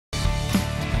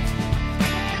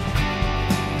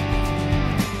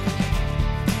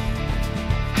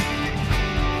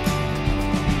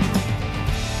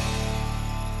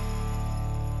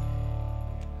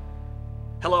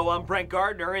Hello, I'm Brent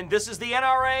Gardner, and this is the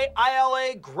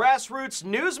NRA-ILA Grassroots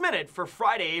News Minute for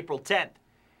Friday, April 10th.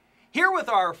 Here with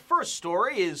our first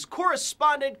story is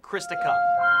correspondent Krista Cupp.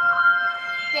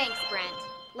 Thanks, Brent.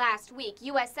 Last week,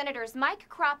 U.S. Senators Mike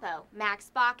Crapo,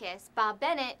 Max Baucus, Bob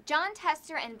Bennett, John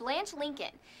Tester, and Blanche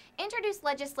Lincoln introduced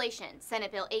legislation,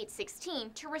 Senate Bill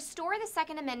 816, to restore the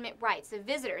Second Amendment rights of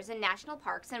visitors in national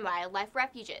parks and wildlife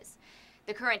refuges.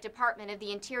 The current Department of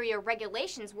the Interior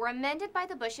regulations were amended by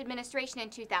the Bush administration in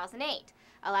 2008,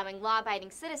 allowing law-abiding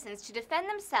citizens to defend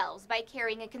themselves by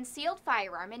carrying a concealed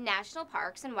firearm in national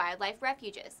parks and wildlife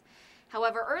refuges.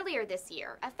 However, earlier this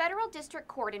year, a federal district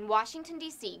court in Washington,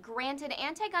 D.C. granted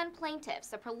anti-gun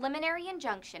plaintiffs a preliminary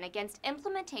injunction against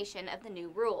implementation of the new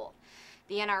rule.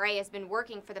 The NRA has been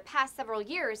working for the past several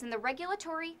years in the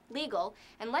regulatory, legal,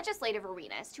 and legislative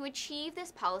arenas to achieve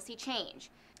this policy change.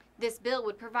 This bill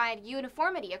would provide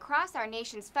uniformity across our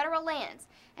nation's federal lands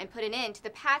and put an end to the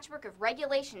patchwork of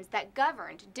regulations that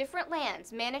governed different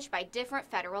lands managed by different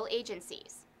federal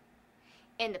agencies.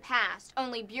 In the past,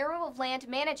 only Bureau of Land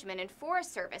Management and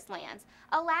Forest Service lands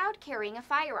allowed carrying of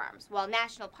firearms, while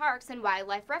national parks and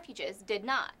wildlife refuges did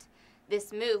not.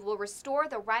 This move will restore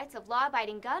the rights of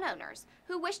law-abiding gun owners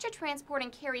who wish to transport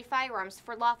and carry firearms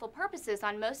for lawful purposes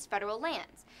on most federal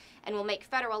lands, and will make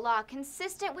federal law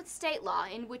consistent with state law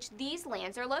in which these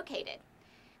lands are located.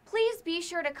 Please be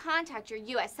sure to contact your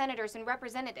U.S. Senators and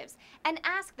Representatives and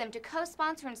ask them to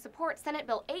co-sponsor and support Senate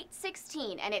Bill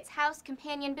 816 and its House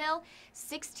Companion Bill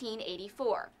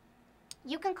 1684.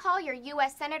 You can call your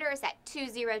U.S. Senators at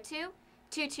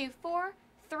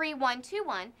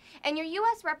 202-224-3121 and your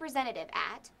U.S. Representative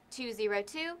at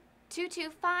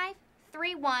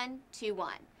 202-225-3121.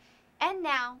 And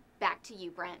now, back to you,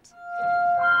 Brent.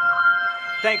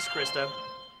 Thanks, Krista.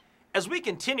 As we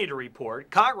continue to report,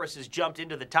 Congress has jumped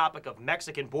into the topic of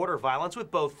Mexican border violence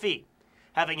with both feet,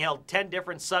 having held 10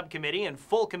 different subcommittee and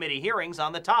full committee hearings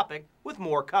on the topic, with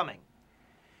more coming.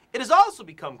 It has also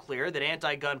become clear that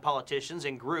anti-gun politicians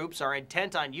and groups are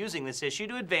intent on using this issue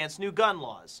to advance new gun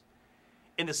laws.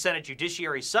 In the Senate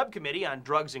Judiciary Subcommittee on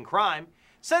Drugs and Crime,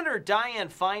 Senator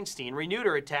Dianne Feinstein renewed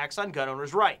her attacks on gun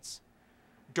owners' rights.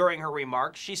 During her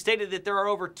remarks, she stated that there are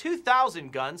over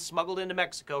 2,000 guns smuggled into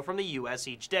Mexico from the U.S.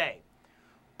 each day.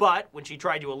 But when she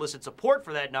tried to elicit support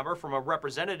for that number from a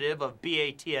representative of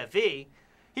BATFE,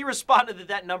 he responded that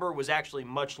that number was actually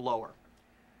much lower.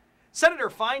 Senator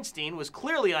Feinstein was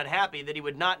clearly unhappy that he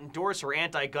would not endorse her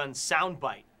anti-gun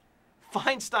soundbite.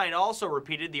 Feinstein also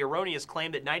repeated the erroneous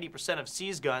claim that 90% of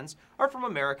seized guns are from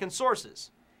American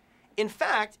sources. In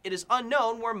fact, it is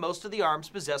unknown where most of the arms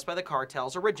possessed by the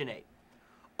cartels originate.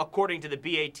 According to the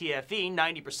BATFE,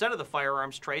 90% of the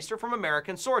firearms traced are from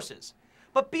American sources.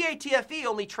 But BATFE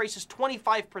only traces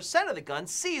 25% of the guns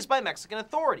seized by Mexican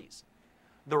authorities.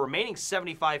 The remaining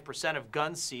 75% of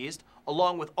guns seized,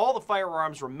 along with all the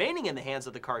firearms remaining in the hands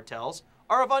of the cartels,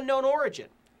 are of unknown origin.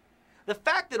 The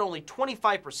fact that only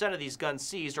 25% of these guns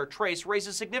seized are traced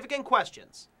raises significant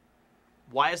questions.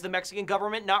 Why has the Mexican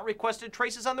government not requested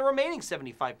traces on the remaining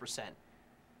 75%?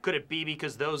 Could it be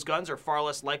because those guns are far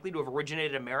less likely to have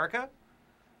originated in America?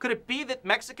 Could it be that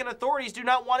Mexican authorities do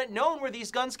not want it known where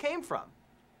these guns came from?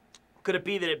 Could it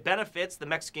be that it benefits the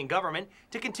Mexican government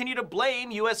to continue to blame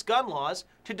U.S. gun laws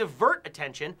to divert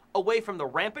attention away from the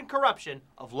rampant corruption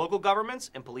of local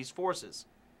governments and police forces?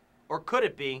 Or could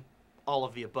it be all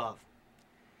of the above?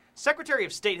 Secretary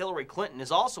of State Hillary Clinton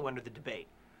is also under the debate,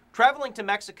 traveling to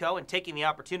Mexico and taking the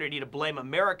opportunity to blame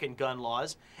American gun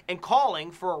laws and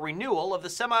calling for a renewal of the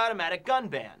semi-automatic gun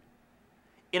ban.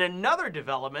 In another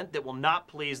development that will not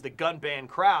please the gun ban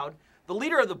crowd, the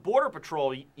leader of the Border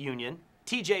Patrol Union,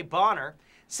 T.J. Bonner,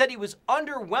 said he was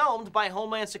underwhelmed by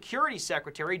Homeland Security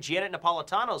Secretary Janet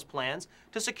Napolitano's plans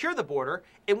to secure the border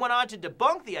and went on to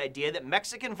debunk the idea that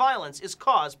Mexican violence is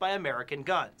caused by American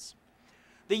guns.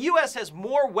 The U.S. has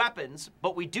more weapons,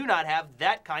 but we do not have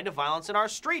that kind of violence in our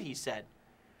street, he said.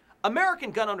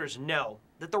 American gun owners know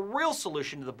that the real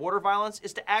solution to the border violence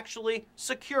is to actually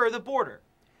secure the border.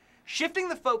 Shifting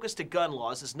the focus to gun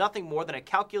laws is nothing more than a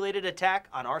calculated attack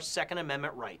on our Second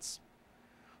Amendment rights.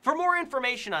 For more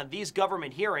information on these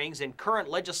government hearings and current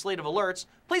legislative alerts,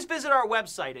 please visit our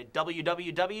website at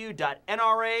www.nraila.org.